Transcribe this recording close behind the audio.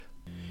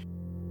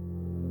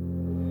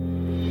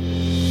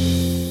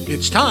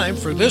It's time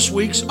for this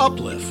week's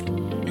Uplift,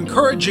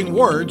 encouraging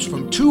words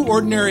from two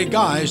ordinary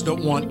guys that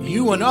want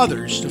you and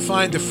others to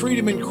find the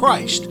freedom in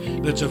Christ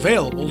that's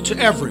available to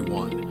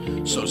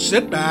everyone. So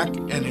sit back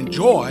and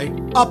enjoy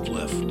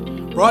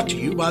Uplift, brought to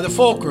you by the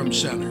Fulcrum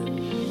Center.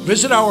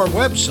 Visit our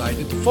website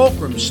at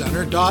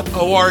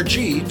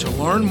thefulcrumcenter.org to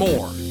learn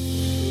more.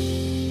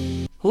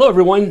 Hello,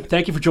 everyone.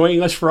 Thank you for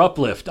joining us for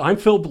Uplift. I'm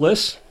Phil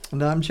Bliss.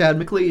 And I'm Chad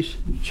McLeish.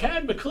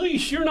 Chad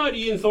McLeish, you're not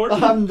Ian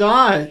Thornton. I'm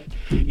not.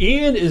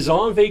 Ian is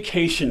on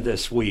vacation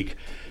this week.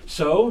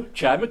 So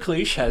Chad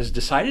McLeish has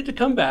decided to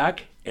come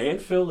back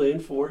and fill in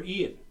for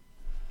Ian.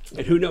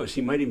 And who knows,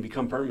 he might even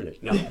become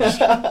permanent. No,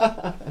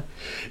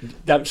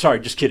 I'm sorry,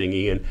 just kidding,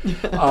 Ian.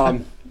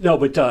 No,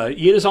 but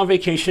Ian is on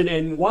vacation,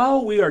 and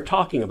while we are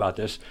talking about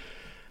this,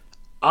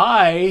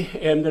 I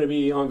am going to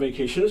be on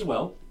vacation as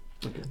well.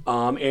 Okay.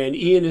 And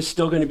Ian is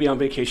still going to be on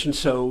vacation,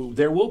 so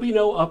there will be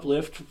no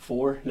Uplift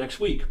for next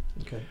week.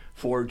 Okay.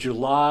 For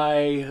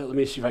July, let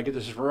me see if I get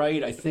this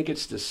right, I think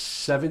it's the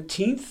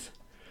 17th.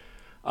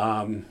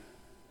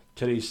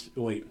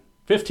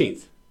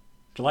 15th.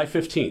 July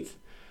 15th.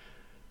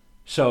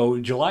 So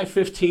July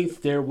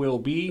 15th, there will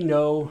be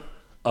no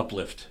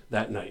Uplift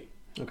that night.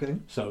 Okay.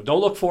 So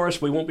don't look for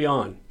us. We won't be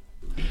on.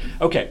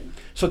 Okay.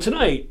 So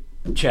tonight,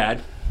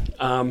 Chad,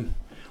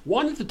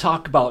 wanted to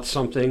talk about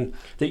something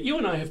that you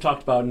and I have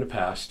talked about in the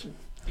past,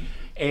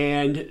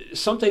 and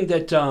something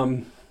that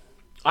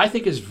I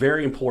think is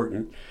very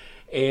important.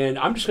 And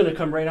I'm just going to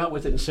come right out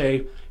with it and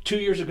say, 2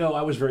 years ago,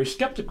 I was very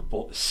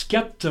skeptical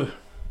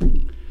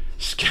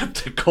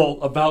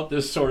about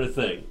this sort of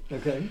thing.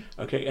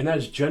 Okay, and that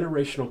is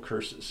generational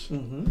curses.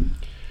 Mm-hmm.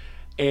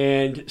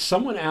 And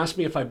someone asked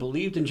me if I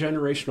believed in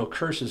generational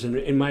curses,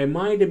 and my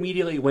mind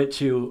immediately went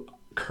to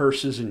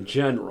curses in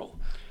general.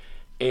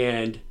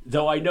 And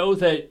though I know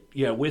that,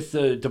 with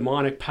the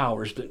demonic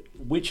powers, that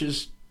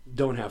witches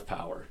don't have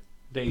power.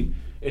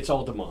 It's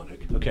all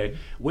demonic, okay?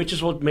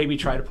 Witches will maybe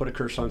try to put a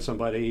curse on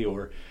somebody,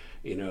 or,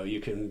 you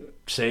can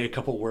say a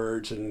couple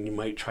words and you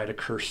might try to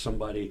curse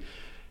somebody.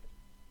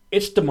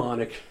 It's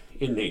demonic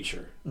in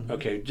nature,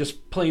 okay?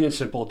 Just plain and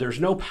simple. There's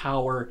no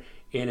power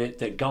in it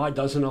that God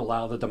doesn't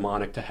allow the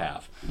demonic to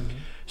have. Mm-hmm.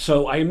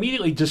 So I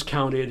immediately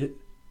discounted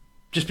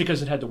just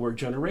because it had the word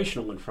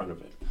generational in front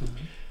of it.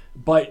 Mm-hmm.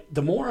 But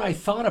the more I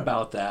thought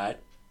about that,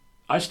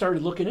 I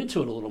started looking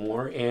into it a little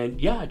more, and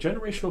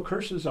generational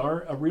curses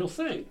are a real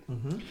thing.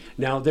 Mm-hmm.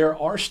 Now, there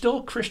are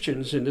still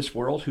Christians in this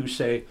world who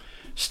say,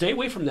 stay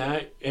away from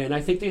that, and I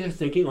think they're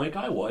thinking like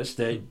I was,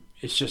 that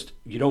it's just,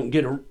 you don't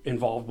get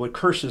involved with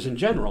curses in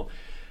general.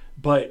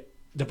 But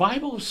the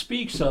Bible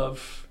speaks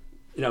of,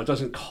 it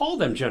doesn't call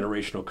them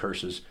generational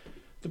curses.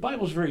 The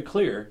Bible is very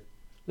clear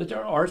that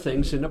there are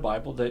things in the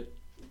Bible that,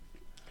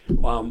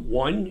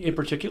 one in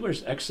particular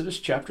is Exodus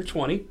chapter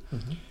 20.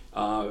 Mm-hmm.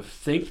 I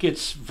think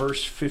it's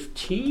verse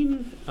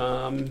 15.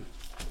 I'm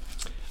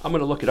going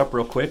to look it up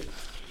real quick.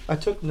 I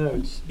took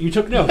notes. You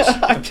took notes?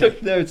 I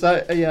took notes.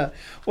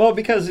 Well,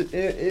 because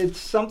it's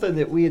something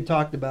that we had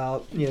talked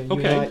about. You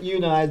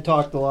and I had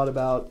talked a lot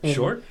about. And,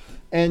 sure.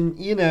 And,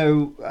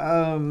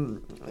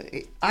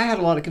 I had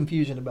a lot of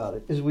confusion about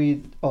it, as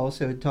we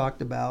also had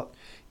talked about.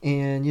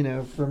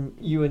 And, from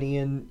you and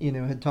Ian,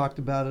 had talked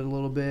about it a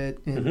little bit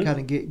and kind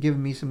of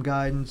given me some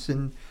guidance.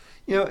 And,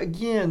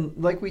 again,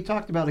 like we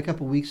talked about a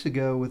couple weeks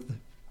ago with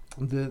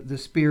the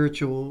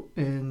spiritual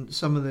and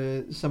some of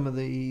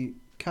the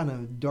kind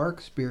of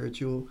dark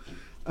spiritual,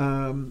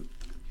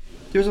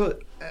 there's a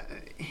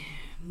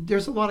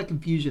lot of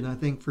confusion, I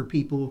think, for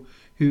people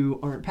who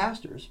aren't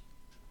pastors.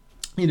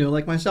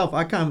 Like myself,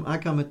 I come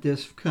at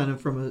this kind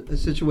of from a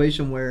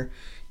situation where,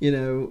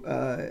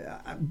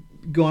 I've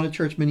gone to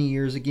church many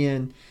years,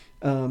 again,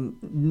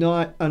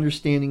 not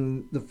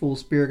understanding the full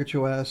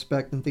spiritual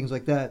aspect and things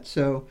like that.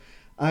 So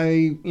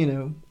I,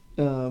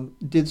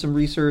 did some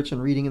research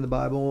and reading in the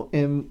Bible,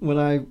 and when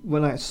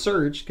I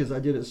searched, because I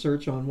did a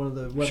search on one of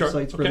the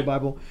websites for the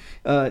Bible,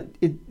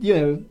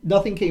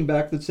 nothing came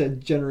back that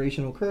said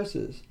generational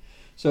curses.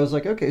 So I was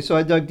like, okay, so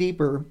I dug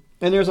deeper,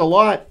 and there's a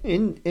lot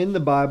in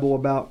the Bible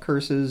about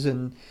curses,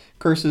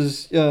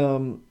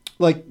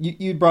 like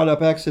you brought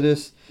up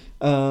Exodus.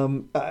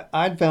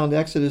 I'd found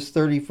Exodus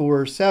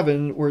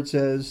 34:7, where it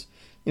says,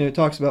 it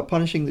talks about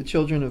punishing the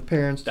children of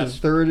parents to the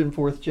third and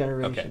fourth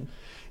generation. Okay.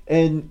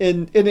 And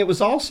it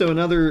was also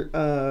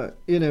another,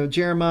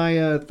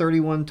 Jeremiah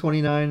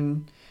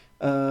 31:29.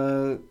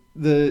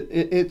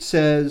 It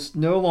says,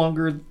 no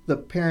longer the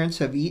parents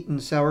have eaten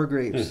sour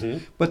grapes,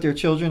 but their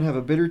children have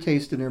a bitter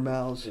taste in their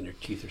mouths, and their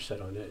teeth are set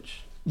on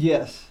edge.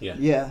 Yes.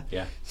 Yeah.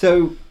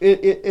 So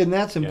and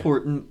that's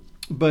important,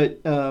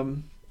 but.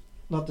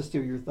 Not to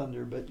steal your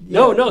thunder, but...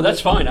 No,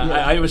 that's fine. Yeah.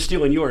 I was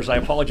stealing yours. I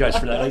apologize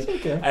for that.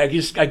 That's okay.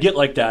 I get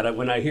like that.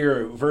 When I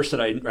hear a verse that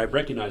I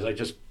recognize, I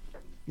just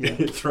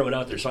throw it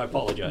out there, so I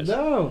apologize.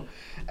 No.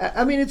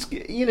 I mean, it's,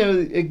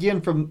 again,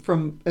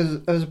 from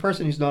as a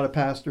person who's not a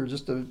pastor,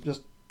 just a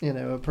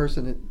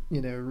person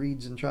that,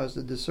 reads and tries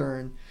to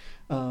discern,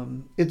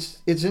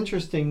 it's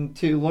interesting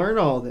to learn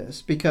all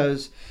this,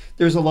 because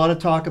there's a lot of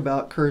talk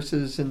about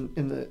curses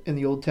in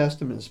the Old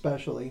Testament,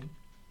 especially.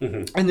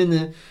 Mm-hmm. And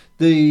then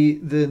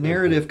the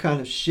narrative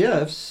kind of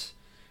shifts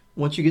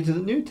once you get to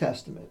the New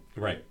Testament.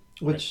 Right.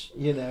 Which,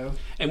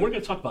 And we're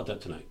going to talk about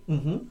that tonight.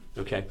 Mm-hmm.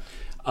 Okay.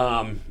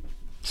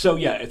 So,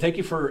 yeah, thank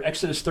you for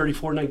Exodus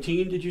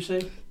 34:19, did you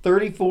say?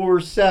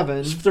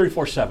 34:7.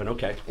 34:7,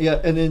 okay. Yeah,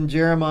 and then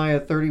Jeremiah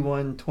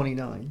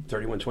 31:29.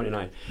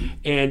 31:29.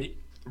 And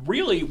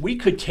really, we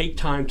could take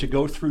time to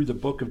go through the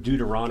book of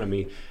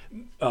Deuteronomy,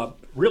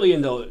 really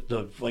in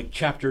the like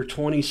chapter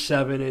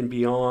 27 and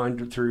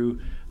beyond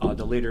through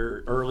the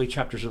later early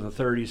chapters of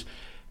the 30s.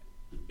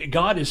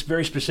 God is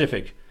very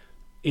specific.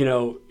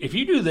 If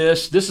you do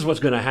this, this is what's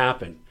going to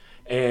happen.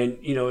 And,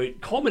 it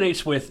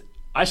culminates with,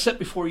 I set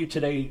before you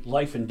today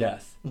life and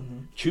death.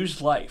 Mm-hmm.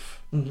 Choose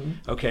life.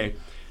 Mm-hmm. Okay.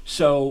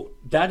 So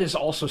that is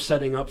also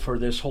setting up for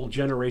this whole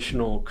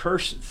generational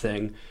curse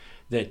thing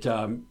that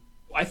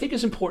I think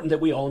is important that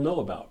we all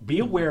know about, be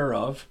aware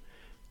of.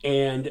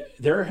 And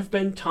there have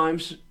been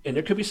times, and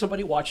there could be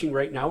somebody watching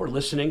right now or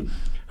listening,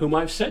 whom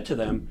I've said to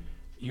them,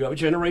 you have a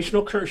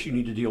generational curse you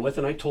need to deal with.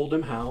 And I told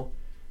them how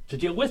to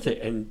deal with it.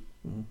 And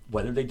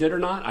whether they did or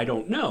not, I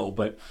don't know.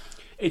 But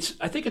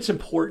I think it's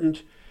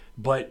important.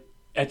 But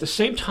at the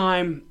same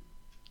time,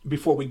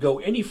 before we go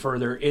any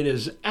further, it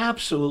is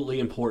absolutely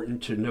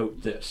important to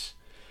note this,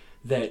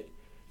 that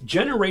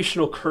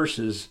generational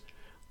curses,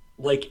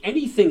 like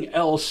anything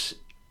else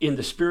in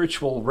the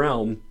spiritual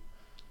realm,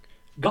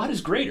 God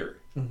is greater.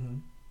 Mm-hmm.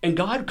 And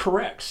God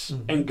corrects.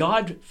 Mm-hmm. And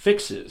God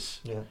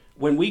fixes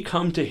when we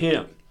come to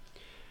Him.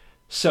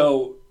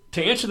 So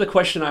to answer the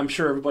question I'm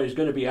sure everybody's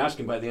going to be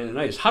asking by the end of the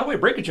night is, how do I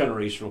break a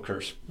generational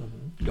curse?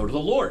 Mm-hmm. Go to the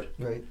Lord.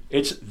 Right.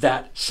 It's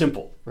that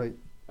simple. Right.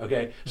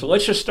 Okay, so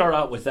let's just start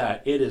out with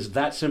that. It is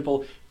that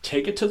simple.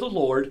 Take it to the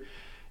Lord.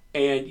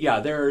 And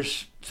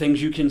there's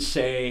things you can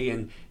say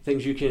and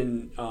things you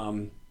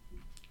can,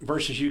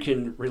 verses you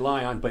can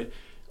rely on. But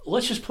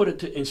let's just put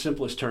it in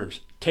simplest terms.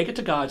 Take it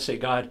to God. Say,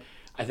 God,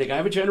 I think I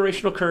have a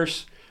generational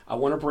curse. I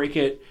want to break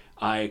it.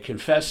 I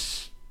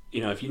confess,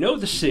 if you know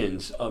the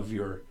sins of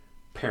your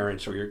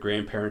parents or your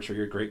grandparents or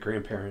your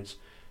great-grandparents,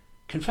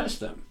 confess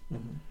them.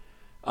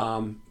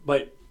 Mm-hmm.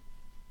 But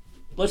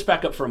let's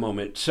back up for a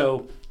moment.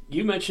 So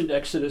you mentioned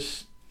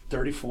Exodus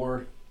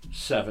 34:7,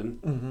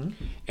 Mm-hmm.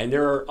 and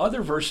there are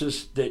other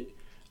verses that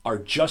are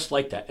just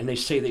like that, and they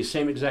say the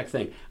same exact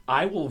thing.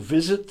 I will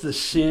visit the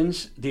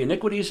sins, the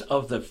iniquities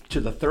to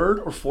the third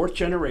or fourth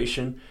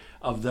generation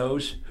of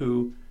those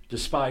who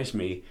despise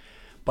me,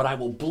 but I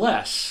will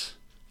bless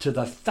to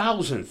the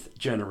 1,000th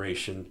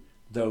generation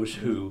those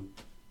who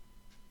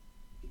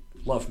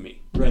love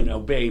me and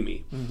obey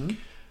me. Mm-hmm.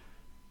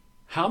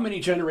 How many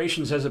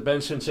generations has it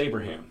been since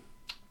Abraham?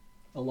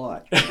 A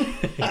lot.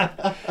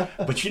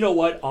 But you know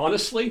what?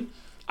 Honestly,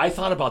 I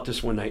thought about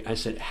this one night. I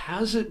said,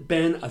 has it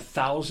been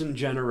 1,000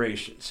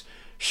 generations?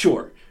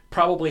 Sure,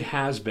 probably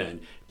has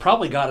been.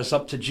 Probably got us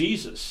up to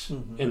Jesus,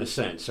 in a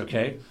sense,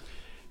 okay?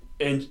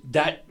 And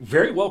that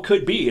very well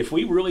could be. If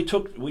we really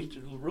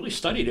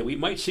studied it, we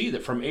might see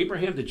that from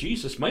Abraham to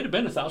Jesus might have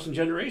been 1,000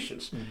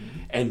 generations.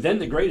 Mm-hmm. And then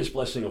the greatest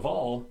blessing of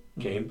all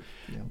came.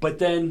 Yeah. But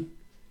then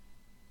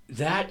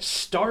that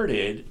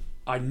started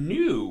a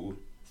new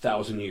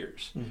 1,000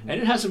 years. Mm-hmm.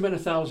 And it hasn't been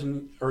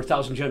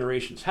 1,000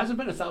 generations. Hasn't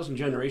been 1,000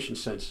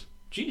 generations since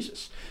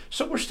Jesus.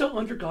 So we're still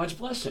under God's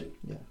blessing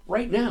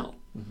right now.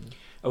 Mm-hmm.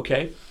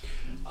 Okay?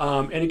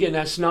 And again,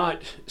 that's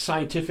not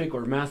scientific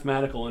or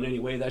mathematical in any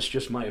way. That's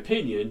just my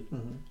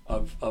opinion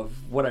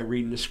of what I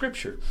read in the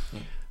Scripture.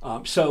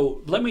 Mm-hmm.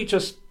 So let me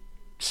just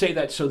say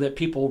that so that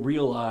people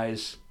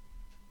realize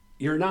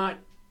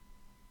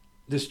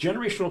this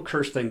generational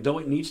curse thing, though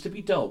it needs to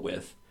be dealt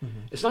with,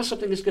 it's not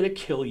something that's going to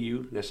kill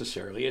you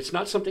necessarily. It's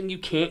not something you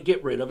can't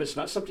get rid of. It's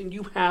not something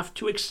you have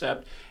to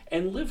accept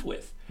and live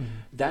with. Mm-hmm.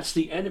 That's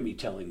the enemy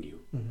telling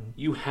you. Mm-hmm.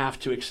 You have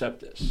to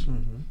accept this.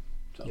 Mm-hmm.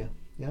 So.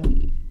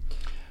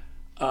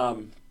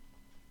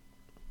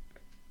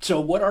 So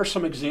what are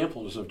some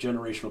examples of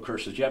generational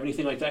curses? Do you have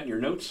anything like that in your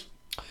notes?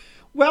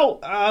 Well,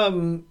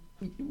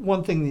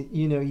 one thing that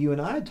you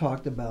and I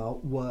talked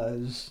about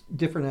was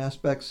different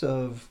aspects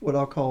of what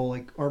I'll call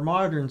like our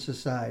modern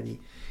society.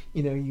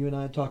 You and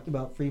I talked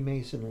about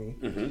Freemasonry,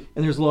 and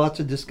there's lots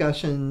of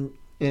discussion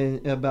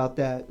about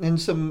that,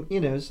 and some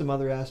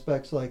other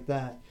aspects like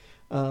that.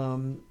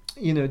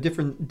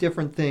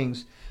 Different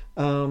things.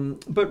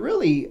 But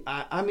really,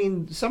 I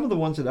mean, some of the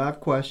ones that I've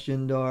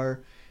questioned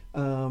are,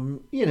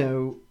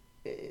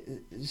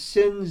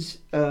 sins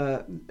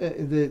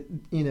that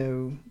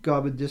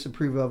God would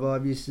disapprove of.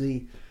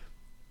 Obviously,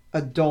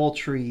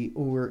 adultery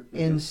or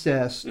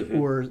incest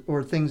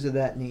or things of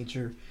that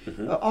nature,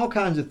 all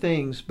kinds of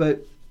things.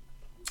 But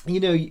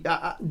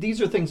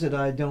these are things that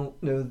I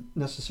don't know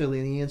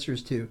necessarily the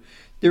answers to.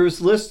 There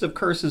was lists of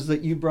curses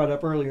that you brought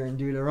up earlier in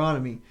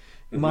Deuteronomy.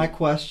 My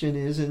question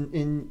is,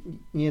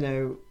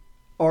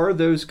 are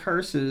those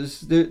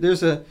curses?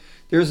 There's a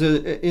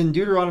in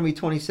Deuteronomy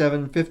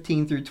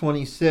 27:15 through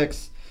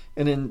 26,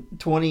 and in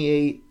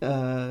 28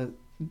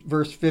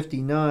 verse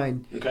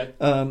 59. Okay.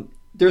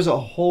 There's a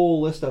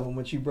whole list of them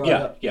which you brought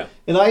up. Yeah.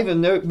 And I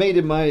even made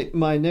in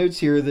my notes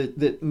here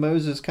that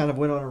Moses kind of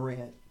went on a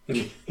rant.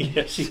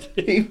 Yes, he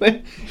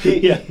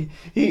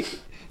did.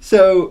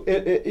 So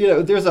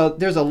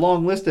there's a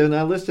long list, and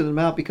I listed them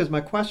out because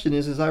my question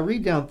is, as I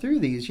read down through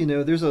these,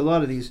 there's a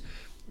lot of these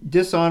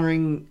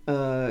dishonoring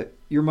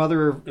your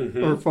mother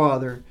or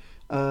father,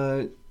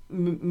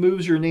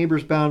 moves your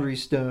neighbor's boundary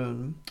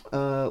stone,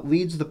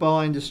 leads the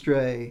blind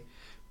astray,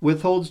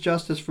 withholds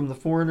justice from the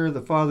foreigner,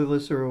 the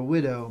fatherless, or a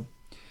widow,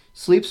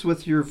 sleeps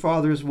with your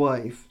father's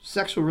wife,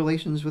 sexual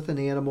relations with an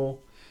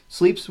animal,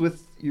 sleeps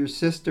with your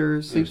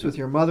sister, sleeps with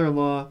your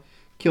mother-in-law,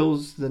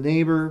 kills the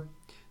neighbor,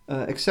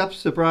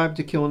 accepts a bribe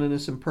to kill an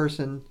innocent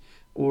person,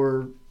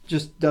 or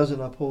just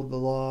doesn't uphold the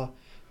law.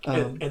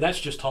 And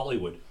that's just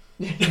Hollywood.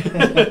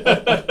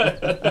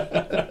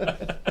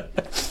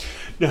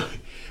 No,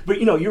 but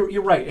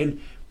you're right,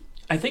 and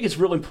I think it's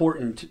real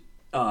important,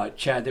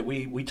 Chad, that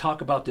we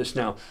talk about this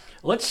now.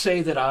 Let's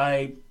say that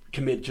I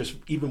commit just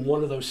even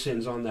one of those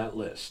sins on that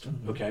list.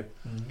 Okay,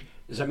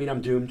 does that mean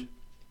I'm doomed?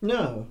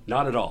 No,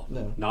 not at all.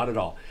 No, not at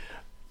all.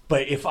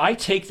 But if I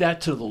take that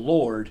to the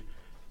Lord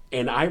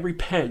and I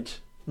repent,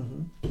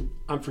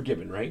 I'm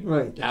forgiven, right?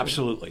 Right.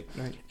 Absolutely.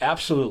 Right.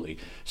 Absolutely.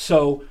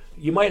 So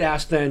you might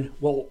ask then,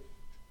 well,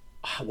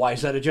 why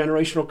is that a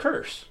generational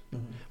curse?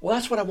 Well,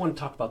 that's what I want to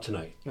talk about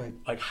tonight. Right.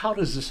 Like, how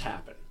does this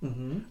happen?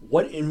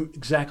 What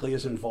exactly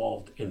is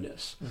involved in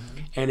this?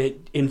 And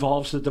it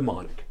involves the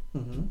demonic.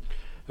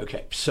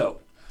 Okay, so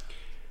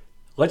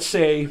let's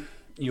say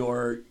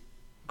your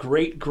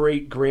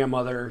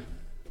great-great-grandmother,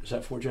 is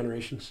that 4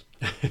 generations?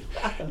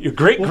 Your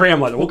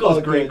great-grandmother, we'll go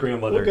with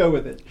great-grandmother. We'll go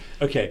with it.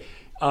 Okay.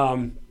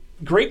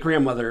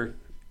 Great-grandmother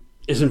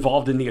is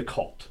involved in the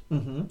occult.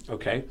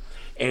 Okay?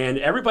 And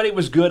everybody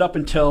was good up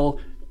until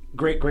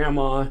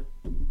great-grandma,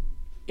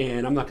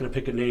 and I'm not going to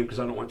pick a name because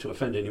I don't want to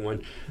offend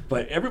anyone,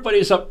 but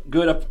everybody's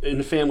good up in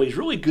the family is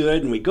really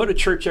good, and we go to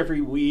church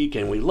every week,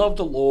 and we love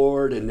the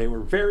Lord, and they were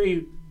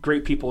very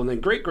great people. And then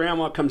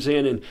great-grandma comes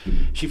in, and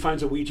she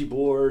finds a Ouija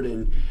board,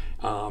 and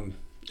I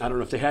don't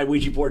know if they had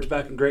Ouija boards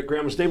back in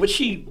great-grandma's day, but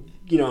she,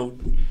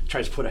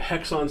 tries to put a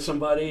hex on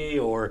somebody,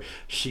 or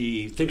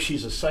she thinks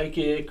she's a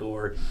psychic,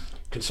 or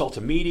consults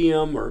a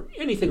medium, or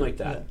anything like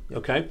that,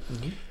 okay?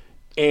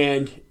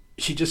 And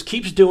she just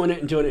keeps doing it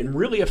and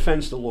really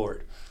offends the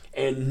Lord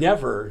and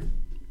never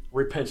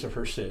repents of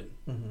her sin,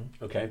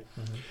 okay?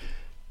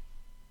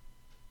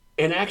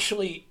 And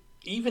actually,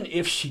 even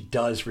if she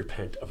does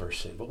repent of her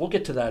sin, but we'll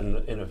get to that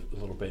in a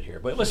little bit here,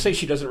 but let's say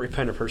she doesn't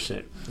repent of her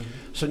sin.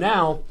 So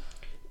now,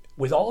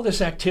 with all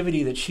this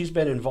activity that she's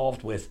been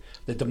involved with,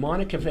 the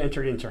demonic have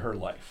entered into her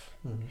life.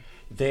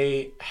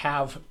 They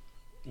have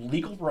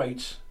legal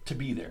rights to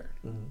be there,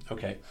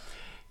 okay?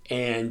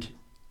 And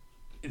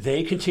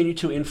they continue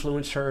to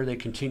influence her. They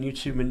continue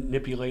to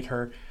manipulate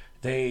her.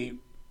 They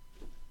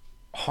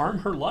harm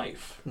her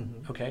life,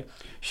 okay?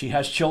 She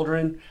has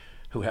children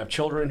who have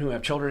children who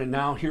have children, and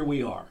now here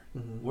we are.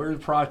 We're the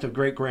product of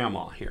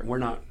great-grandma here. We're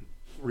not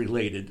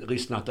related, at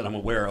least not that I'm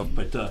aware of,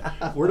 but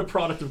we're the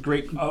product of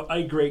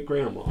a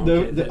great-grandma.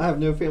 Okay? I have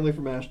no family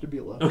from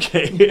Ashtabula.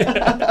 Okay.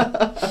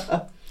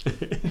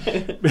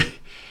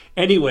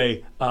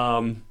 Anyway,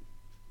 how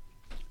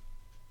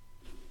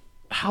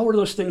are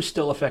those things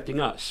still affecting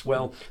us?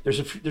 Well, there's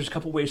a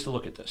couple ways to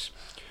look at this.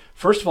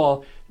 First of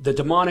all, the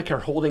demonic are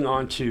holding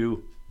on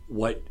to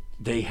what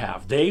they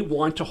have. They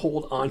want to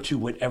hold on to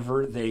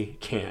whatever they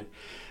can.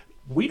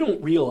 We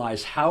don't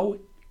realize how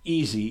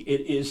easy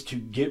it is to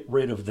get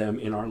rid of them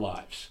in our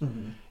lives.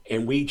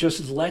 And we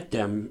just let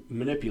them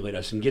manipulate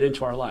us and get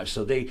into our lives.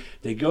 So they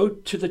go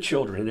to the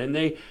children, and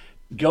they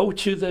go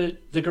to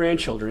the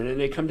grandchildren, and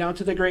they come down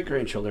to the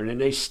great-grandchildren,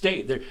 and they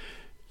stay there.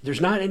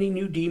 There's not any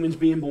new demons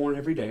being born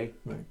every day.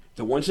 Right.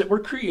 The ones that were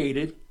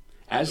created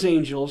as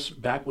angels,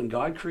 back when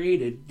God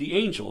created the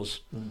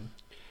angels,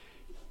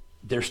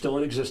 they're still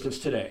in existence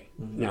today.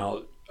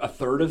 Now, a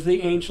third of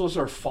the angels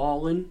are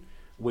fallen,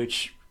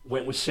 which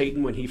went with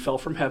Satan when he fell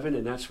from heaven,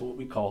 and that's what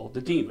we call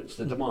the demons,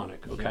 the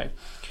demonic, okay?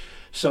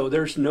 So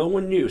there's no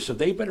one new. So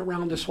they've been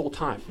around this whole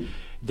time.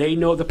 They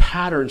know the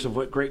patterns of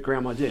what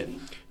great-grandma did.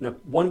 Now,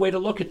 one way to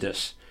look at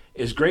this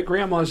is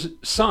great-grandma's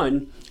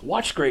son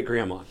watched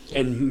great-grandma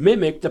and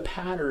mimicked the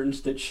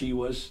patterns that she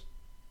was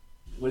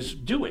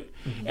doing.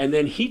 And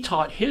then he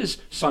taught his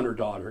son or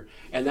daughter,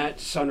 and that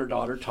son or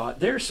daughter taught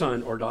their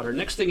son or daughter.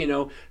 Next thing you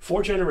know,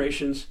 4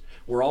 generations,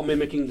 we're all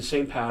mimicking the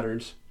same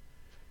patterns,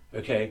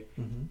 okay?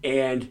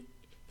 And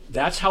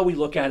that's how we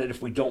look at it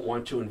if we don't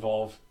want to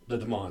involve the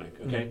demonic,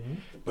 okay?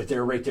 But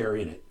they're right there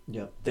in it.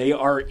 Yep. They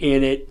are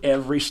in it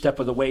every step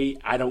of the way.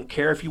 I don't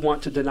care if you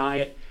want to deny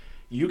it.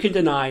 You can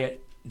deny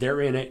it.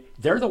 They're in it.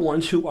 They're the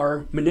ones who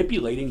are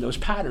manipulating those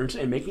patterns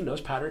and making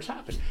those patterns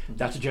happen.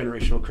 That's a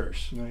generational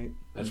curse. Right.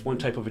 That's one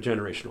type of a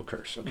generational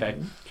curse, okay?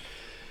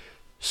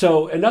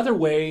 So another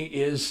way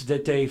is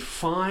that they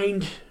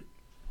find,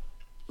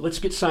 let's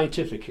get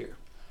scientific here.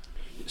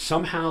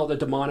 Somehow the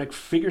demonic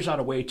figures out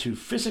a way to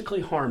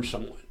physically harm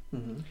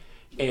someone.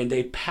 And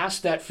they pass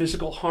that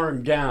physical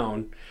harm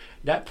down.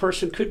 That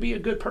person could be a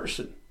good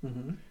person.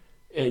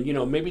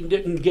 And, maybe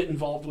didn't get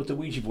involved with the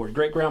Ouija board.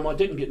 Great-grandma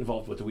didn't get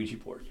involved with the Ouija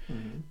board.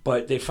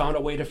 But they found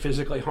a way to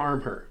physically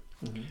harm her.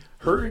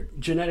 Her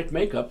genetic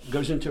makeup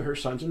goes into her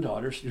sons and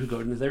daughters, who go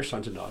into their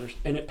sons and daughters,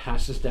 and it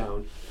passes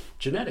down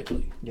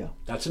genetically. Yeah.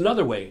 That's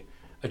another way.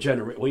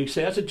 Well, you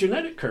say that's a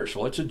genetic curse.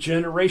 Well, it's a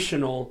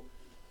generational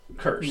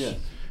curse. Yes.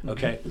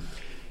 Okay.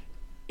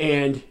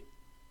 And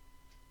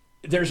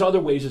there's other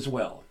ways as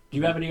well. Do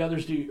you have any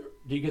others you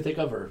can think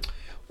of? Or?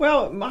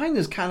 Well, mine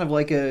is kind of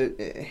like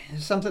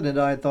something that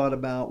I thought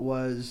about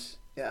was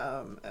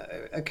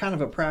a kind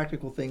of a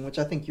practical thing, which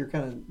I think you're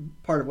kind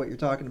of part of what you're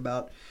talking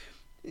about.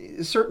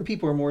 Certain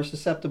people are more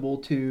susceptible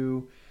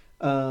to,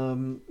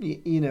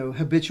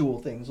 habitual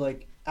things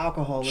like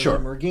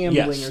alcoholism or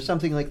gambling or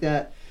something like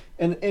that.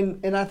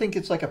 And I think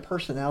it's like a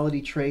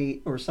personality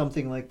trait or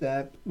something like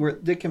that where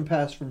that can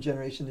pass from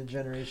generation to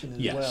generation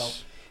as well.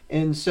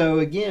 And so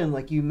again,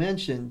 like you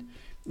mentioned,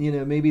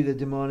 maybe the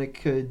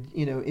demonic could,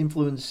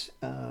 influence,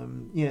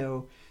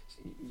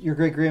 your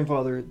great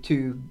grandfather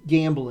to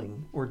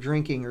gambling or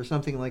drinking or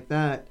something like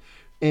that.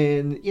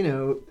 And,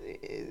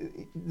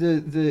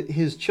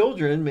 his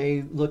children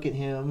may look at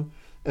him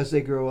as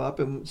they grow up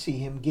and see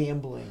him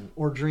gambling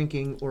or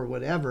drinking or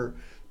whatever.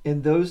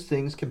 And those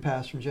things can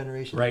pass from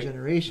generation to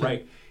generation.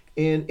 Right.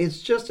 And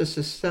it's just a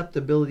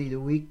susceptibility to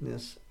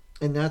weakness.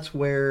 And that's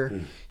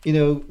where,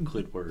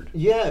 good word.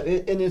 Yeah.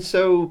 And it's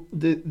so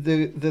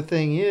the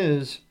thing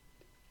is,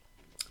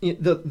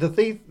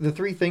 the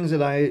three things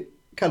that I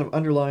kind of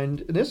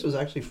underlined, and this was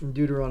actually from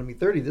Deuteronomy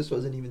 30. This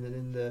wasn't even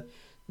in the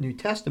New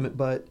Testament,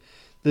 but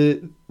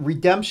the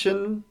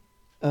redemption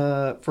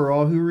for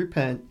all who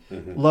repent,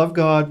 love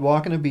God,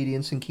 walk in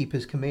obedience, and keep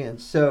his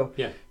commands. So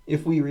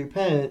if we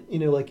repent,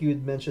 like you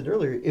had mentioned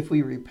earlier, if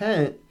we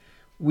repent,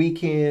 we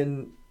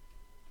can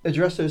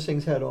address those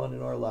things head on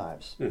in our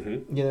lives.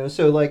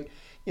 So like,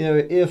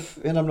 if,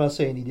 and I'm not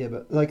saying he did,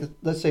 but like,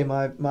 let's say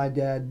my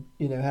dad,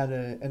 had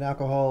an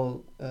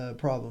alcohol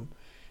problem.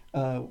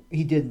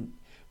 He didn't.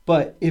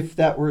 But if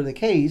that were the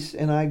case,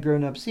 and I'd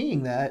grown up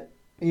seeing that,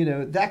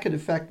 that could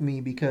affect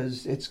me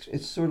because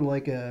it's sort of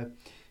like a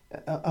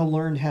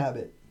learned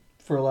habit,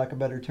 for lack of a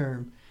better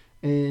term.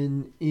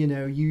 And,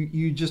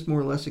 you just more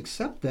or less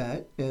accept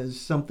that as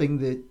something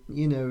that,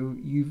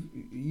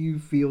 you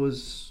feel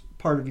is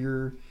part of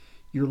your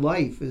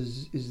life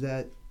is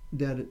that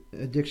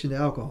addiction to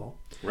alcohol.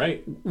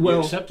 Right. Well,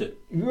 you accept it.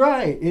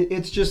 Right.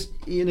 It's just,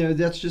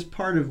 that's just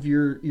part of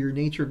your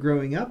nature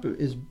growing up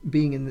is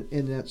being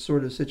in that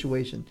sort of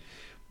situation.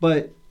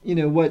 But,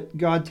 what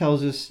God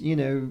tells us,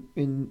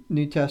 in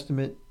New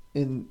Testament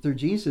and through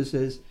Jesus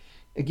is,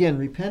 again,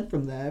 repent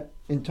from that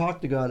and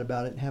talk to God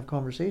about it and have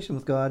conversation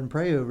with God and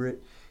pray over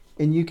it.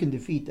 And you can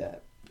defeat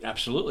that.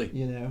 Absolutely.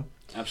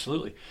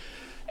 Absolutely.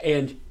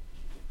 And,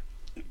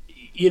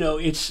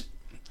 it's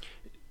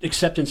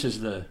acceptance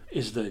is the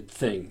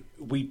thing.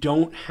 We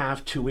don't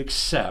have to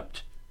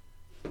accept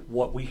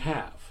what we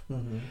have.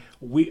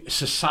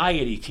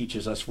 Society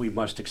teaches us we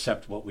must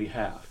accept what we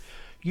have.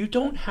 You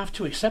don't have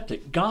to accept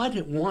it. God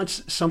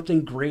wants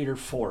something greater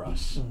for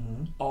us,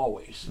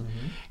 always.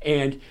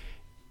 And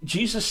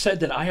Jesus said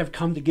that I have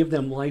come to give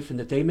them life and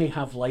that they may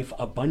have life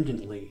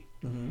abundantly.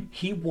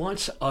 He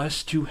wants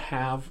us to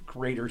have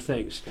greater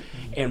things.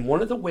 And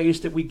one of the ways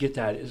that we get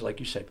that is,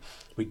 like you said,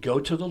 we go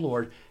to the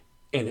Lord,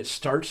 and it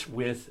starts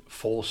with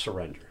full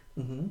surrender.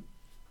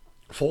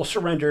 Full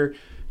surrender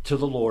to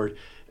the Lord.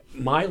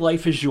 My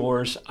life is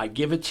yours. I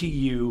give it to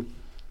you.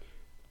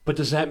 But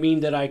does that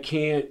mean that I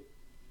can't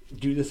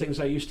do the things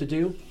I used to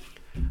do?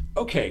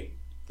 Okay,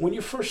 when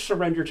you first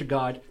surrender to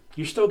God,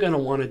 you're still going to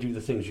want to do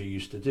the things you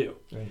used to do.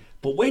 Right.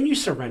 But when you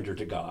surrender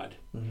to God,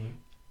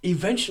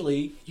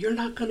 eventually you're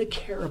not going to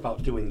care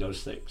about doing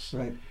those things.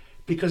 Right.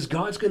 Because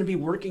God's going to be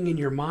working in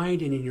your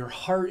mind and in your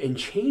heart and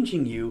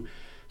changing you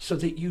so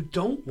that you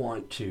don't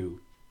want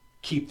to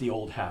keep the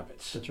old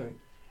habits. That's right.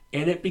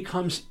 And it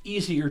becomes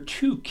easier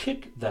to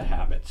kick the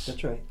habits.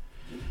 That's right.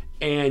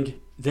 And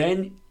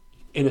then,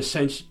 in a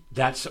sense,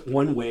 that's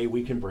one way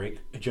we can break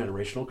a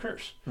generational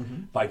curse,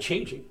 by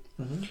changing.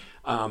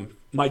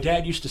 My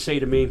dad used to say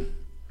to me,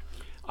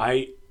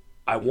 I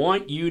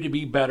want you to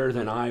be better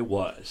than I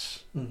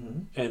was.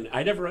 And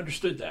I never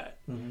understood that.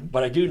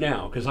 But I do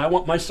now, because I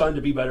want my son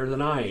to be better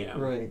than I am.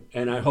 Right.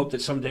 And I hope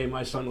that someday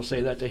my son will say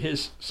that to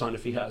his son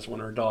if he has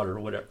one, or a daughter, or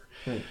whatever.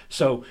 Right.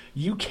 So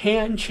you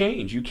can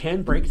change. You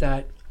can break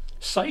that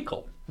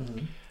cycle.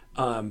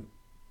 And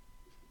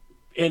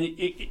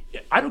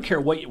I don't care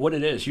what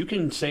it is. You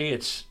can say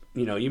it's,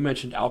 you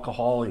mentioned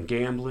alcohol and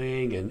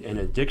gambling and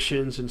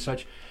addictions and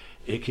such.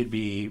 It could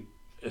be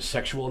a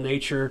sexual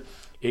nature.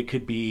 It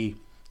could be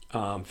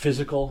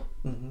physical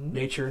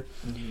nature.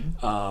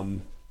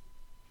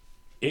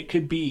 It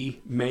could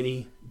be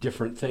many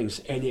different things,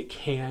 and it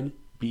can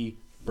be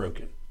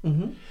broken.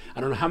 I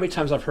don't know how many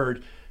times I've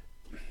heard,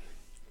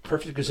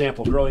 perfect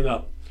example, growing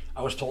up,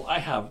 I was told I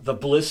have the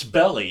bliss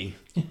belly.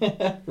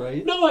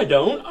 Right. No, I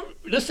don't.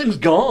 This thing's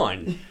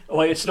gone.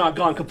 Well, it's not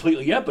gone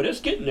completely yet, but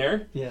it's getting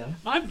there. Yeah.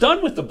 I'm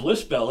done with the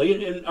bliss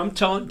belly, and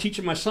I'm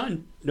teaching my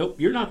son, nope,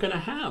 you're not going to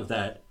have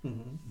that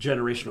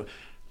generational.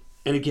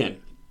 And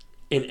again,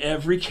 in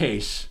every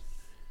case,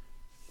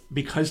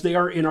 because they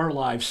are in our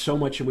lives so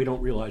much and we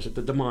don't realize it,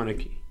 the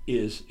demonic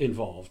is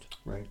involved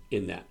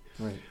in that.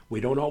 Right. We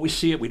don't always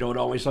see it. We don't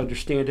always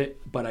understand it.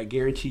 But I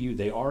guarantee you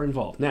they are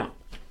involved. Now,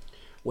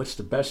 what's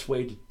the best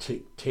way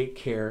to take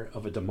care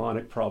of a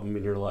demonic problem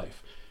in your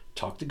life?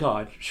 Talk to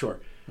God, sure.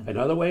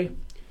 Another way,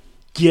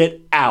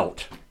 get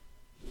out.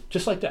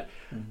 Just like that.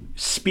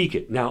 Speak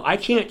it. Now, I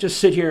can't just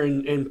sit here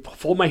and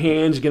fold my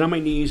hands, get on my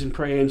knees and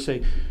pray and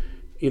say,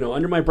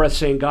 under my breath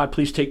saying, God,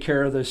 please take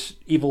care of this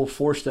evil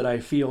force that I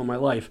feel in my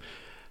life.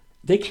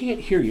 They can't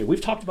hear you. We've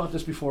talked about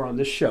this before on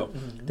this show.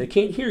 They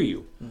can't hear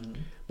you.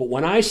 But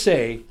when I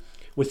say,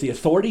 with the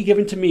authority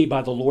given to me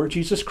by the Lord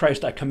Jesus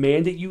Christ, I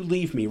command that you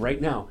leave me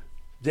right now,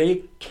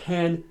 they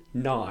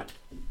cannot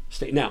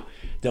stay. Now,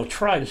 they'll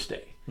try to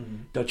stay.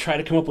 They'll try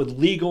to come up with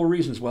legal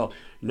reasons. Well,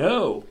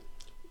 no,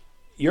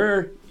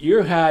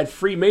 you had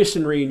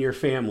Freemasonry in your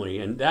family,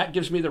 and that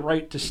gives me the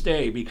right to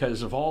stay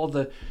because of all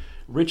the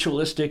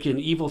ritualistic and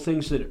evil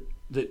things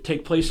that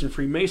take place in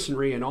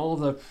Freemasonry and all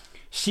the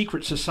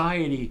secret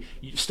society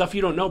stuff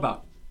you don't know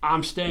about.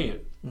 I'm staying.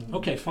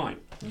 Okay, fine.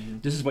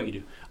 This is what you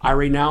do. I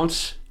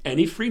renounce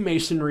any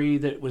Freemasonry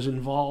that was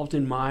involved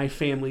in my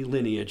family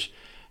lineage,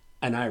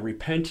 and I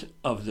repent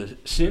of the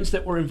sins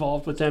that were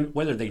involved with them,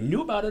 whether they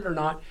knew about it or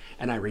not,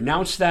 and I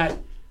renounce that.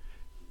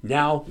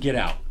 Now get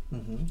out.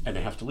 And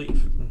they have to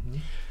leave.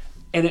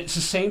 And it's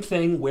the same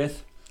thing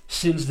with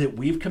sins that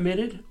we've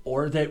committed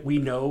or that we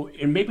know,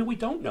 and maybe we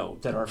don't know,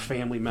 that our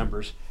family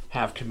members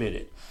have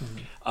committed.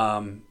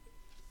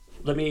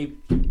 Let me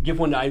give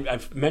one.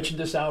 I've mentioned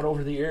this out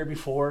over the air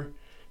before,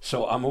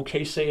 so I'm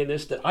okay saying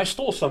this, that I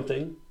stole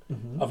something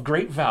of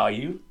great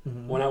value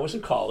when I was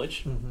in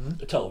college,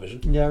 a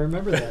television. Yeah, I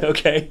remember that.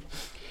 Okay.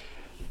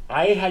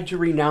 I had to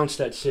renounce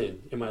that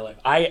sin in my life.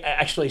 I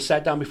actually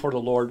sat down before the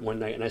Lord one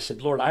night and I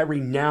said, Lord, I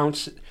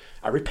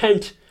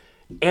repent,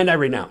 and I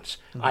renounce.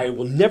 I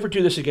will never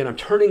do this again. I'm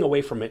turning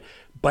away from it,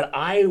 but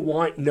I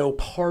want no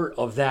part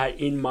of that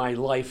in my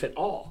life at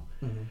all.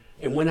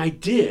 And when I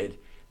did,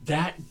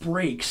 that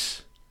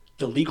breaks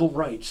the legal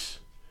rights.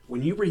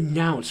 When you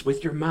renounce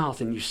with your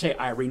mouth and you say,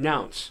 I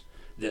renounce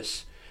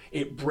this,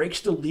 it breaks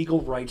the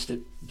legal rights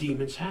that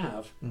demons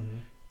have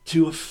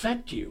to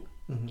affect you.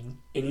 And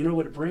you know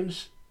what it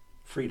brings?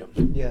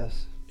 Freedom.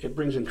 Yes. It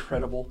brings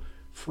incredible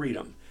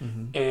freedom.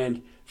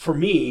 And for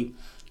me,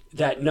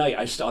 that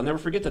night, I'll never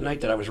forget the night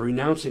that I was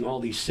renouncing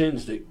all these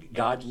sins that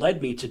God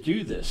led me to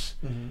do this.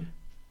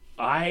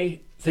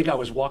 I think I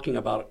was walking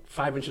about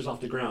 5 inches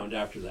off the ground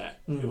after that.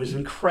 It was an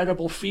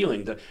incredible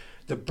feeling.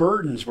 The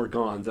burdens were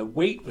gone. The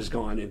weight was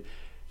gone. And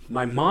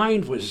my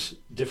mind was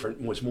different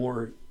and was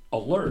more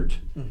alert.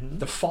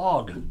 The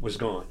fog was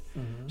gone.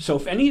 So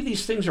if any of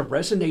these things are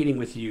resonating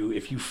with you,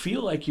 if you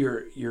feel like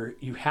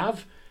you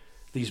have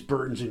these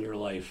burdens in your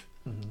life,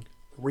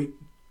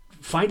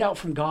 find out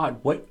from God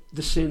what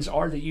the sins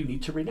are that you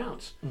need to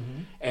renounce.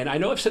 And I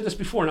know I've said this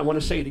before, and I want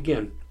to say it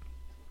again.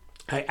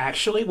 I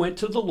actually went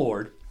to the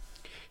Lord.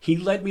 He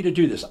led me to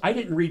do this. I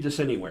didn't read this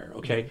anywhere,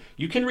 okay?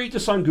 You can read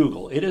this on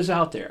Google. It is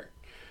out there.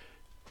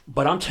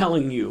 But I'm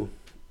telling you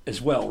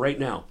as well right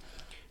now,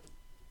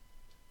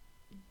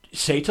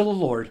 say to the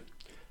Lord,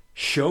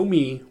 show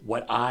me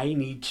what I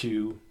need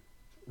to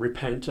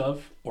repent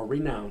of or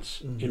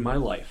renounce in my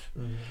life.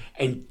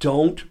 And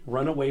don't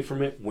run away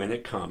from it when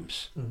it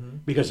comes,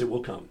 because it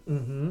will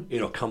come.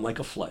 It'll come like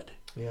a flood.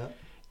 Yeah.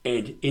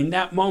 And in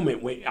that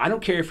moment, I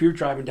don't care if you're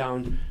driving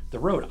down the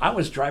road. I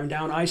was driving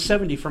down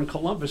I-70 from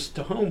Columbus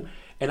to home,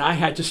 and I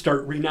had to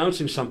start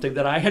renouncing something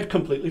that I had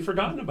completely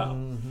forgotten about,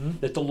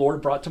 that the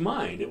Lord brought to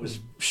mind. It was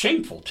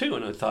shameful, too,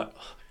 and I thought,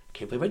 oh, I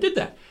can't believe I did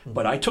that.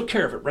 But I took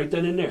care of it right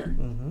then and there.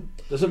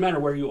 Doesn't matter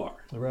where you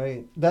are.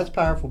 Right. That's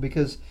powerful,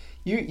 because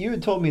you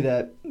had told me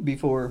that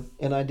before,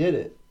 and I did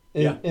it.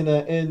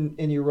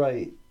 And you're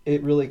right.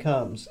 It really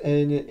comes.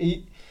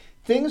 And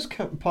things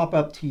pop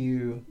up to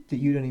you that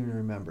you don't even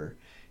remember.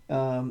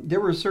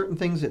 There were certain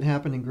things that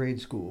happened in grade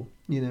school,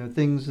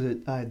 things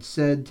that I had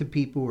said to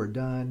people or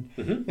done,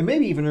 and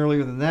maybe even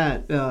earlier than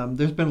that.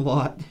 There's been a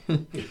lot,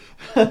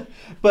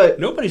 but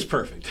nobody's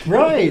perfect,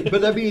 right?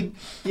 But I mean,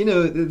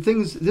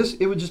 things.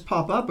 It would just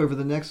pop up over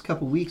the next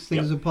couple of weeks.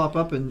 Things would pop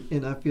up,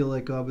 and I feel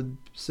like I would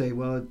say,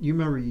 "Well, you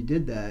remember you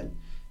did that?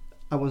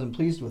 I wasn't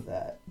pleased with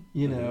that,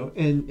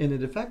 and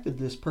it affected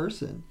this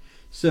person."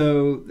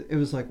 So it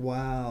was like,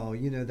 wow,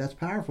 that's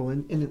powerful,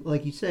 and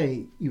like you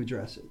say, you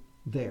address it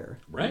there,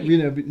 right?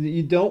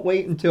 You don't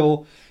wait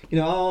until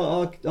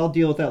I'll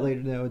deal with that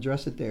later. No,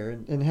 address it there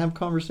and have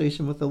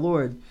conversation with the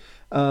Lord,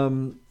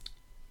 and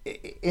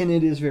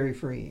it is very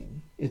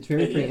freeing. It's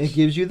very freeing. It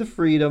gives you the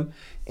freedom,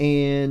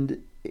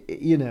 and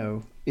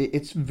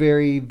it's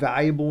very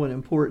valuable and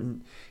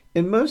important.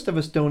 And most of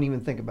us don't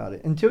even think about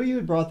it until you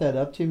had brought that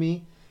up to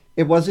me.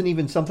 It wasn't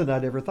even something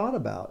I'd ever thought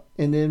about,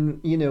 and then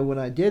when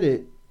I did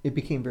it, it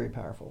became very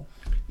powerful.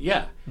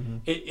 Yeah,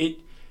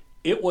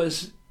 it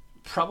was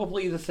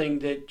probably the thing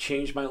that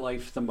changed my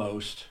life the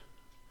most.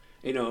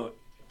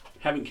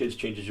 Having kids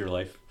changes your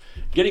life.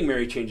 Getting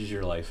married changes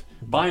your life.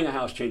 Buying a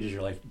house changes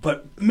your life.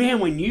 But man,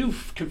 when you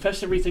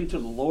confess everything to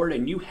the Lord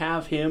and you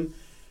have Him,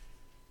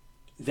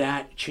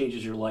 that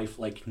changes your life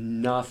like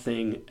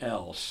nothing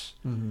else.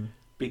 Mm-hmm.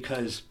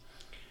 Because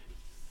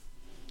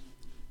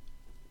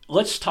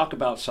let's talk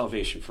about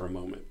salvation for a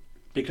moment,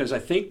 because I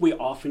think we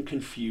often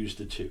confuse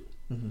the two.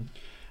 Mm-hmm.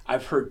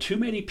 I've heard too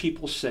many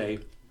people say,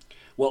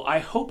 well, I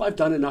hope I've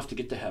done enough to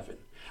get to heaven.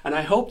 And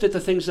I hope that the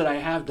things that I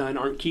have done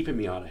aren't keeping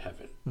me out of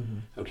heaven.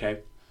 Mm-hmm. Okay?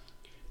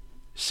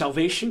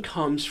 Salvation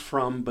comes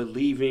from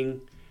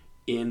believing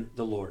in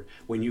the Lord.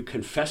 When you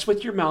confess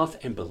with your mouth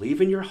and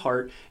believe in your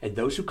heart, and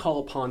those who call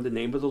upon the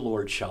name of the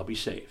Lord shall be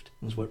saved.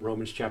 That's what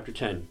Romans chapter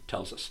 10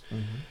 tells us.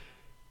 Mm-hmm.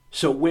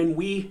 So when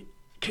we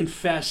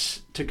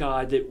confess to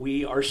God that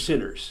we are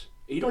sinners,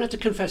 you don't have to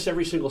confess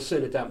every single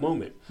sin at that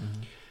moment.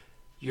 Mm-hmm.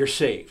 You're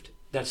saved.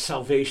 That's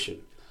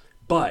salvation.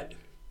 But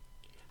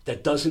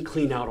that doesn't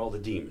clean out all the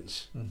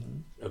demons.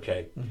 Mm-hmm.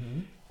 Okay? Mm-hmm.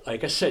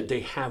 Like I said,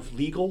 they have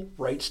legal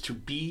rights to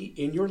be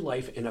in your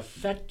life and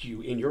affect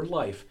you in your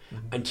life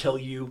until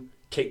you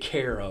take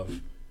care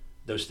of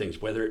those things,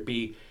 whether it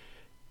be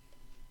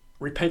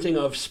repenting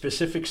of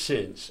specific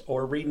sins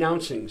or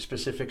renouncing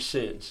specific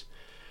sins.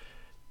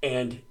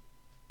 And,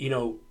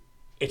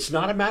 it's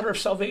not a matter of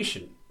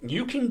salvation.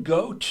 You can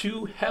go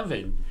to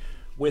heaven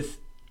with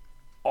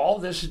all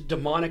this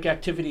demonic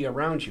activity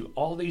around you,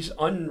 all these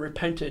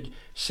unrepented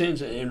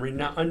sins and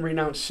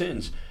unrenounced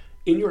sins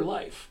in your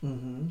life.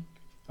 Mm-hmm.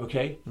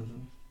 Okay? Mm-hmm.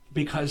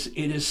 Because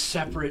it is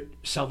separate.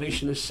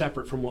 Salvation is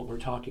separate from what we're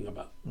talking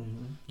about.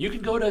 Mm-hmm. You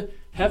can go to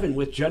heaven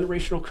with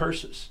generational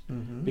curses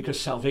Mm-hmm. because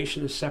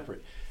salvation is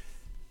separate.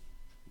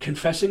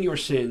 Confessing your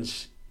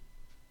sins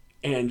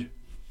and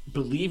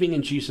believing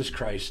in Jesus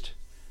Christ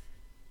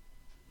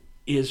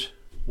is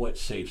what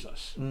saves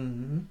us.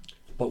 Mm-hmm.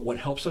 But what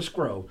helps us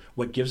grow,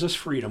 what gives us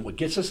freedom, what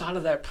gets us out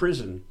of that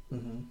prison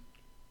Mm-hmm.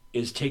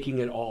 is taking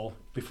it all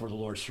before the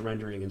Lord,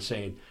 surrendering and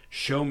saying,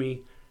 show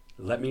me,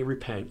 let me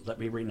repent, let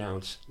me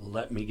renounce,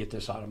 let me get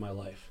this out of my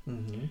life.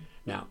 Mm-hmm.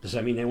 Now, does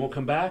that mean they won't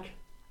come back?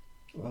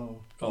 Oh,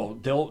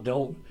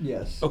 They'll.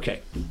 yes.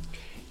 Okay.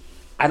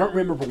 I don't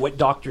remember what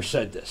doctor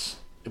said this.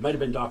 It might have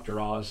been Dr.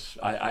 Oz.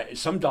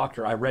 Some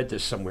doctor, I read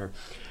this somewhere,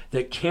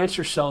 that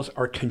cancer cells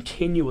are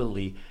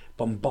continually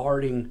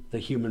bombarding the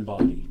human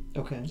body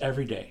Okay.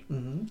 every day,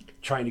 Mm-hmm.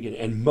 trying to get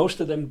in. And most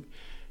of them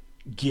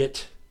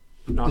get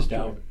knocked Destroyed,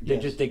 out. They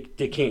yes. just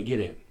they can't get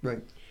in. Right.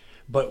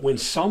 But when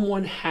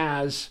someone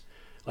has,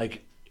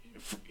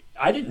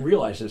 I didn't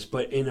realize this,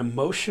 but an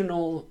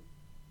emotional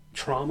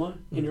trauma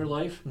in your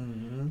life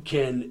Mm-hmm.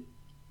 can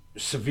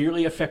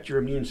severely affect your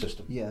immune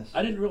system. Yes.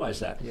 I didn't realize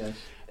that. Yes.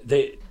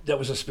 That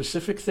was a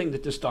specific thing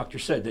that this doctor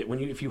said, that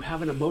if you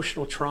have an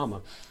emotional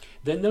trauma,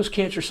 then those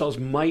cancer cells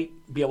might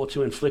be able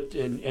to inflict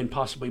and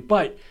possibly,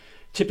 but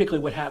typically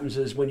what happens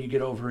is when you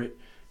get over it,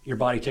 your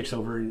body takes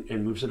over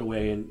and moves it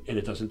away and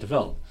it doesn't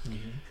develop.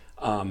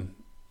 Mm-hmm.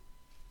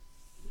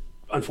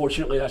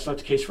 Unfortunately, that's not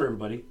the case for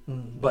everybody.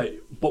 Mm-hmm. But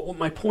what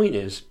my point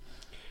is,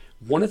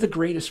 one of the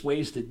greatest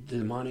ways that the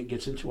demonic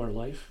gets into our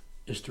life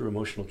is through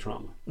emotional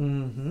trauma.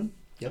 Mm-hmm.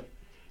 Yep.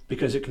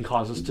 Because it can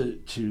cause us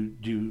to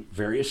do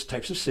various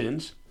types of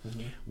sins.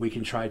 Mm-hmm. We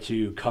can try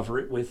to cover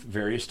it with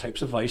various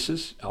types of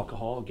vices,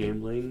 alcohol,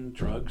 gambling,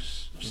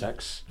 drugs,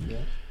 sex. Yeah.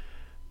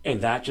 And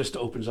that just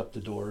opens up the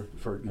door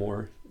for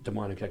more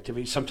demonic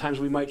activity. Sometimes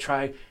we might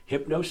try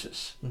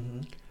hypnosis. Mm-hmm.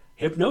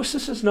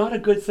 Hypnosis is not a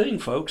good thing,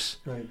 folks.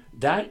 Right.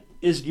 That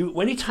is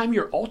anytime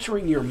you're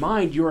altering your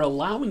mind, you're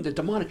allowing the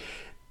demonic.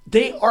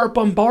 They are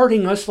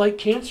bombarding us like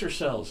cancer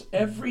cells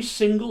every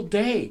single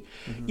day.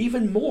 Mm-hmm.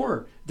 Even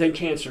more than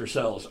cancer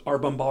cells are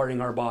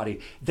bombarding our body.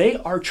 They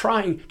are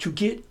trying to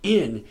get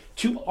in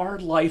to our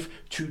life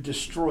to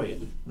destroy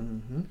it.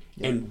 Mm-hmm.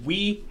 Yep. And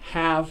we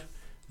have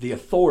the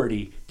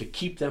authority to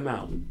keep them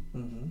out.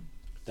 Mm-hmm.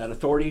 That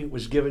authority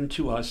was given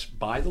to us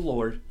by the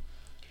Lord,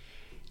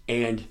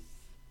 and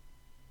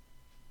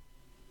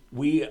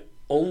we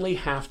only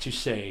have to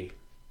say,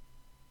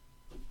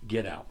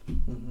 get out.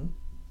 Mm-hmm.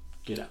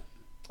 Get out.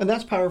 And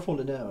that's powerful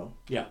to know.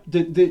 Yeah.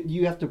 That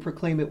you have to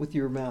proclaim it with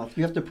your mouth.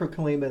 You have to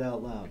proclaim it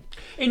out loud.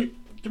 And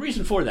the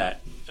reason for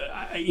that,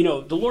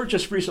 the Lord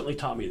just recently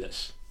taught me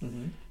this.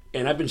 Mm-hmm.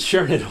 And I've been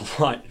sharing it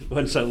a lot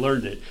once I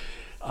learned it.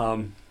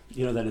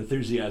 That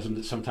enthusiasm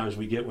that sometimes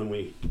we get when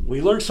we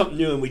learn something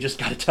new and we just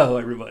got to tell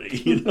everybody,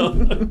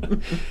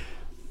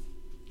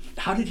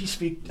 How did he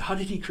speak? How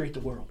did he create the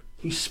world?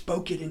 He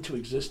spoke it into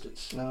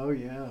existence. Oh,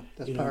 yeah.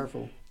 That's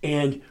powerful.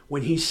 And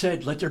when he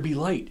said, let there be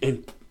light,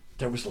 and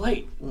there was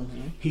light,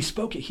 Mm-hmm. he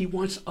spoke it. He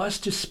wants us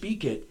to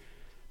speak it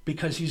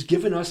because he's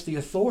given us the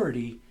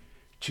authority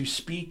to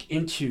speak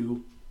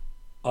into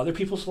other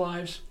people's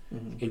lives,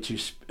 Mm-hmm. into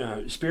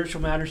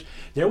spiritual matters.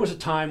 There was a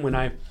time when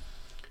I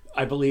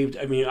believed,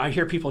 I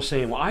hear people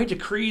saying, well, I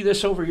decree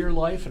this over your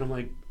life. And I'm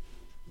like,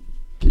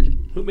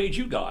 who made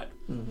you God?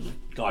 Mm-hmm.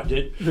 God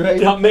did.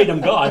 Right. Not made them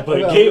God, but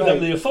Well, gave right. them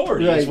the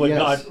authority. Right, Is what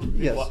yes, God.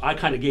 yes. Well, I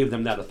kind of gave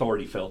them that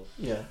authority, Phil.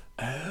 Yeah.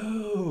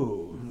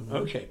 Oh, Mm-hmm.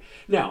 okay.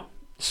 Now,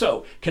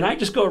 so can I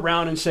just go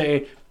around and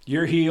say,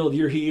 you're healed,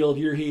 you're healed,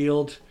 you're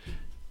healed?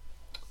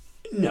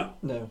 No.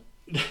 No.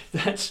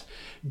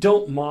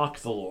 Don't mock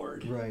the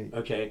Lord. Right.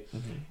 Okay.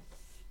 Mm-hmm.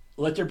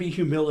 Let there be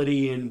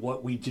humility in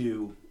what we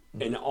do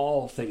in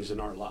all things in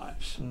our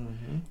lives.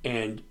 Mm-hmm.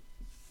 And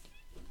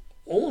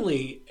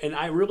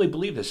I really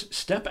believe this,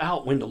 step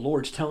out when the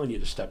Lord's telling you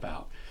to step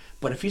out.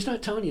 But if he's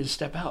not telling you to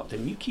step out,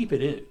 then you keep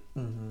it in.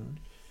 Mm-hmm.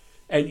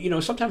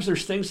 And, sometimes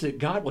there's things that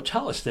God will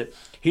tell us that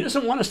he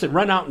doesn't want us to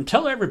run out and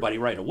tell everybody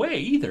right away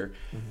either.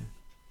 Mm-hmm.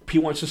 He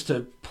wants us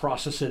to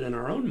process it in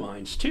our own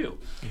minds too.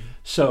 Mm-hmm.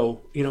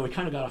 So, we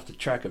kind of got off the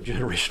track of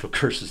generational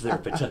curses there.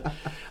 But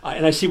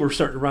and I see we're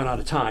starting to run out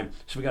of time,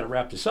 so we got to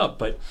wrap this up.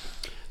 But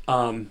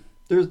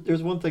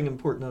there's one thing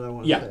important that I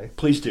want to say. Yeah,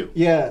 please do.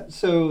 Yeah,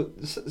 so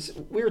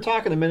we were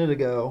talking a minute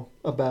ago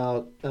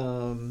about,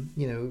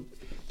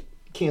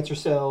 cancer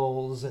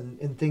cells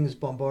and things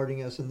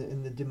bombarding us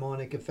and the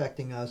demonic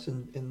affecting us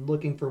and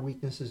looking for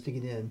weaknesses to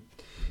get in.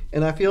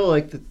 And I feel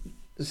like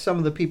some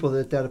of the people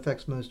that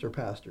affects most are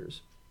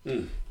pastors.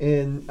 Mm.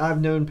 And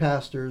I've known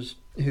pastors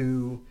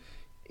who,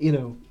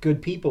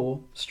 good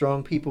people,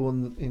 strong people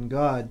in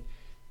God,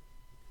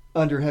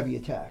 under heavy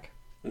attack.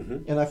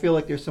 Mm-hmm. And I feel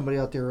like there's somebody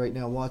out there right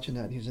now watching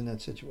that who's in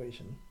that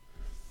situation.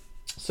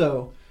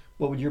 So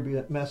what would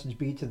your message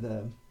be to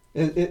them?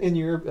 And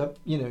you're,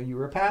 you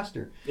were a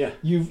pastor. Yeah.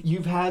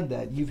 You've had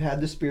that. You've had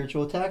the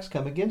spiritual attacks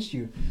come against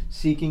you,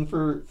 seeking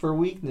for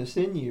weakness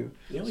in you.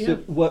 Oh, yeah.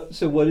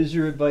 So what is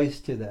your advice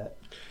to that?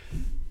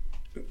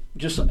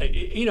 Just,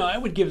 I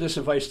would give this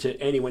advice to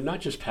anyone, not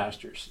just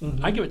pastors.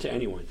 Mm-hmm. I give it to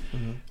anyone.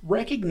 Mm-hmm.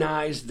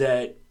 Recognize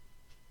that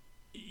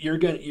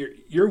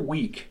you're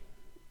weak.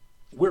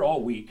 We're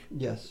all weak.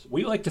 Yes.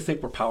 We like to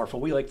think we're powerful.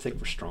 We like to think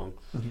we're strong.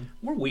 Mm-hmm.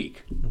 We're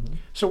weak. Mm-hmm.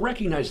 So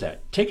recognize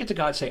that. Take it to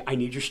God. Say, I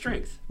need your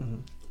strength. Mm-hmm.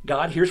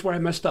 God, here's where I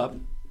messed up.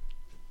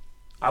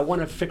 I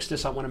want to fix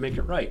this. I want to make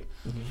it right.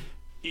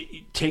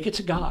 Mm-hmm. Take it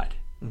to God.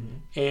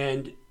 Mm-hmm.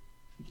 And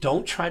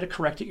don't try to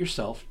correct it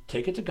yourself.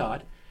 Take it to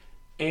God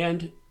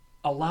and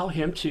allow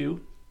him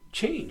to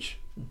change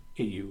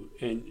you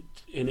in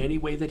any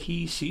way that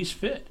he sees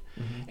fit.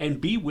 Mm-hmm.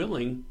 And be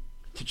willing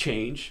to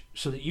change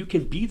so that you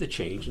can be the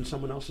change in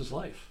someone else's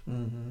life.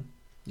 Mm-hmm.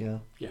 Yeah.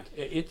 Yeah.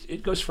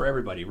 It goes for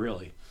everybody,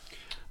 really.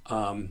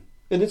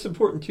 And it's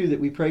important, too, that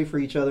we pray for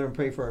each other and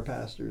pray for our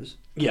pastors.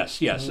 Yes.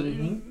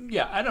 Mm-hmm.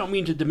 Yeah, I don't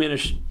mean to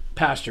diminish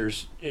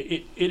pastors.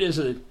 It is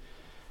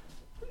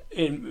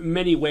in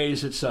many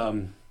ways, it's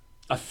a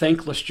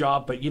thankless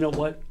job, but you know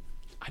what?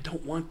 I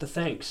don't want the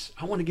thanks.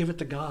 I want to give it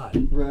to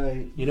God.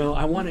 Right.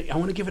 I want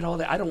to give it all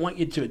that. I don't want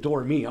you to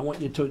adore me. I want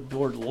you to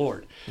adore the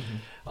Lord.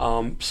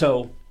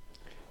 Mm-hmm.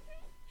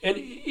 And,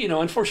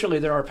 unfortunately,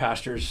 there are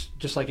pastors,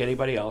 just like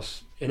anybody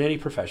else, in any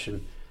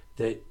profession,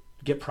 that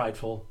get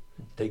prideful.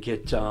 They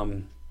get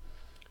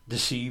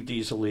deceived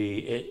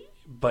easily.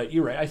 But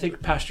you're right. I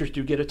think pastors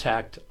do get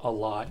attacked a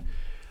lot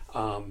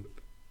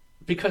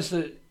because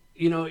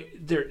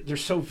they're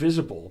so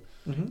visible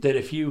mm-hmm. that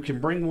if you can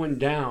bring one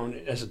down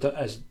as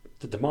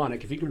the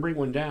demonic, if you can bring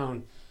one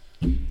down,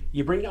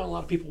 you bring down a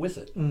lot of people with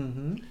it.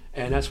 Mm-hmm.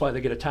 And that's why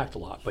they get attacked a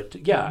lot. But,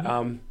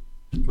 mm-hmm.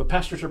 But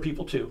pastors are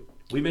people, too.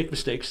 We make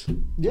mistakes.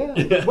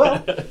 Yeah,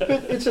 well, but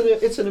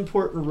it's an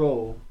important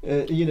role.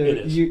 It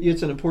is.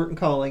 It's an important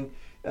calling.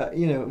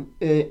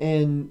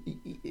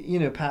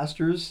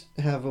 Pastors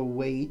have a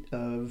weight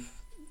of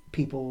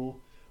people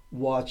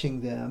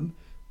watching them,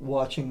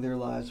 watching their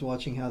lives,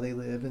 watching how they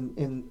live, and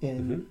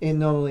mm-hmm. and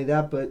not only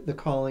that, but the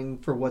calling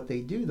for what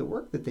they do, the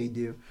work that they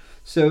do.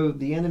 So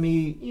the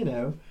enemy,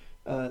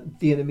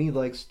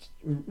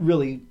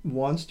 really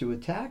wants to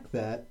attack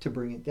that to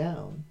bring it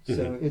down. Mm-hmm.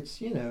 So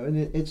it's and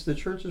it's the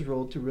church's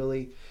role to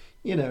really,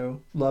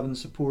 love and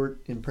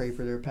support and pray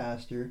for their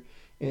pastor.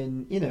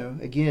 And,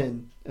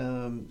 again,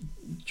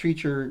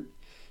 treat your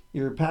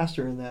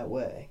pastor in that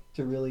way,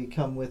 to really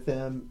come with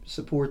them,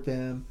 support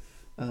them.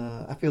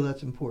 I feel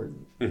that's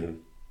important. Mm-hmm.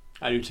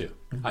 I do too.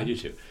 Mm-hmm. I do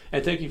too.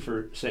 And thank you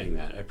for saying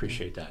that. I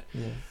appreciate that.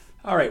 Yeah.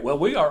 All right. Well,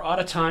 we are out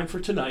of time for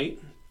tonight.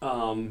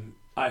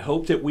 I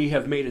hope that we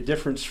have made a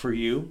difference for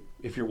you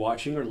if you're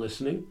watching or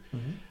listening.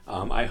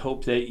 Mm-hmm. I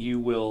hope that you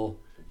will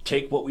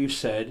take what we've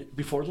said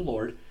before the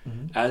Lord.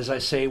 Mm-hmm. As I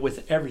say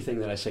with everything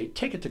that I say,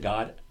 take it to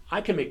God. I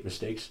can make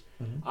mistakes.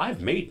 Mm-hmm.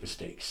 I've made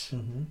mistakes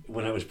mm-hmm.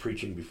 when I was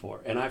preaching before.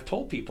 And I've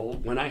told people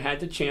when I had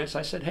the chance,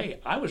 I said, hey,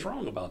 I was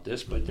wrong about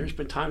this, but there's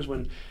been times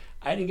when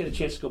I didn't get a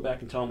chance to go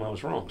back and tell them I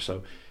was wrong.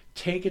 So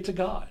take it to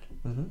God.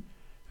 Mm-hmm.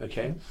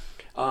 Okay?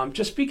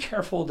 Just be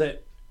careful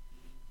that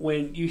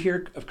when you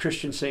hear of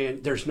Christians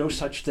saying there's no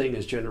such thing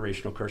as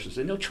generational curses,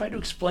 and they'll try to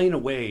explain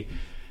away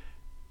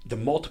the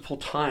multiple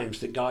times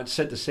that God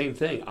said the same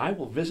thing. I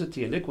will visit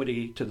the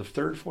iniquity to the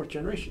third, fourth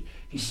generation.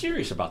 He's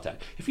serious about that.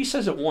 If he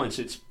says it once,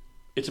 it's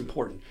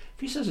important.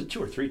 If he says it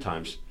 2 or 3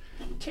 times,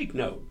 take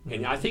note.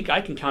 And I think I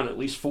can count at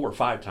least 4 or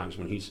 5 times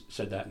when he's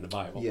said that in the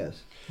Bible.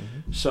 Yes.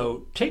 Mm-hmm.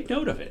 So take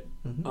note of it.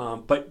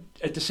 Mm-hmm. But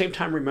at the same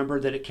time,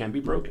 remember that it can be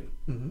broken.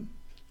 Mm-hmm.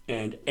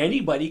 And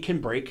anybody can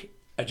break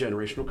a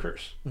generational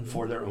curse mm-hmm.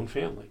 for their own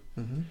family.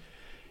 Mm-hmm.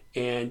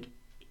 And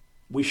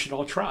we should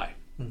all try.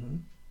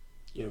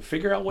 Mm-hmm.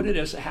 Figure out what it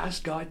is.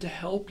 Ask God to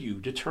help you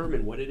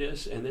determine what it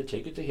is, and then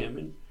take it to him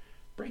and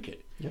break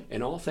it. Yep.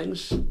 And all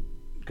things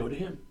go to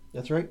him.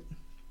 That's right.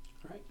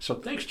 right. So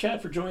thanks,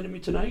 Chad, for joining me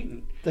tonight.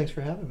 And Thanks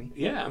for having me.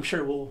 yeah, I'm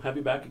sure we'll have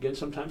you back again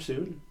sometime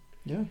soon.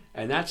 Yeah.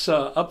 And that's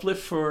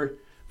Uplift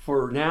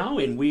for now,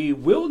 and we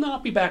will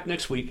not be back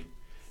next week,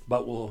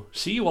 but we'll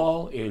see you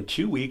all in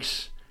 2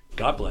 weeks.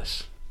 God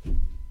bless.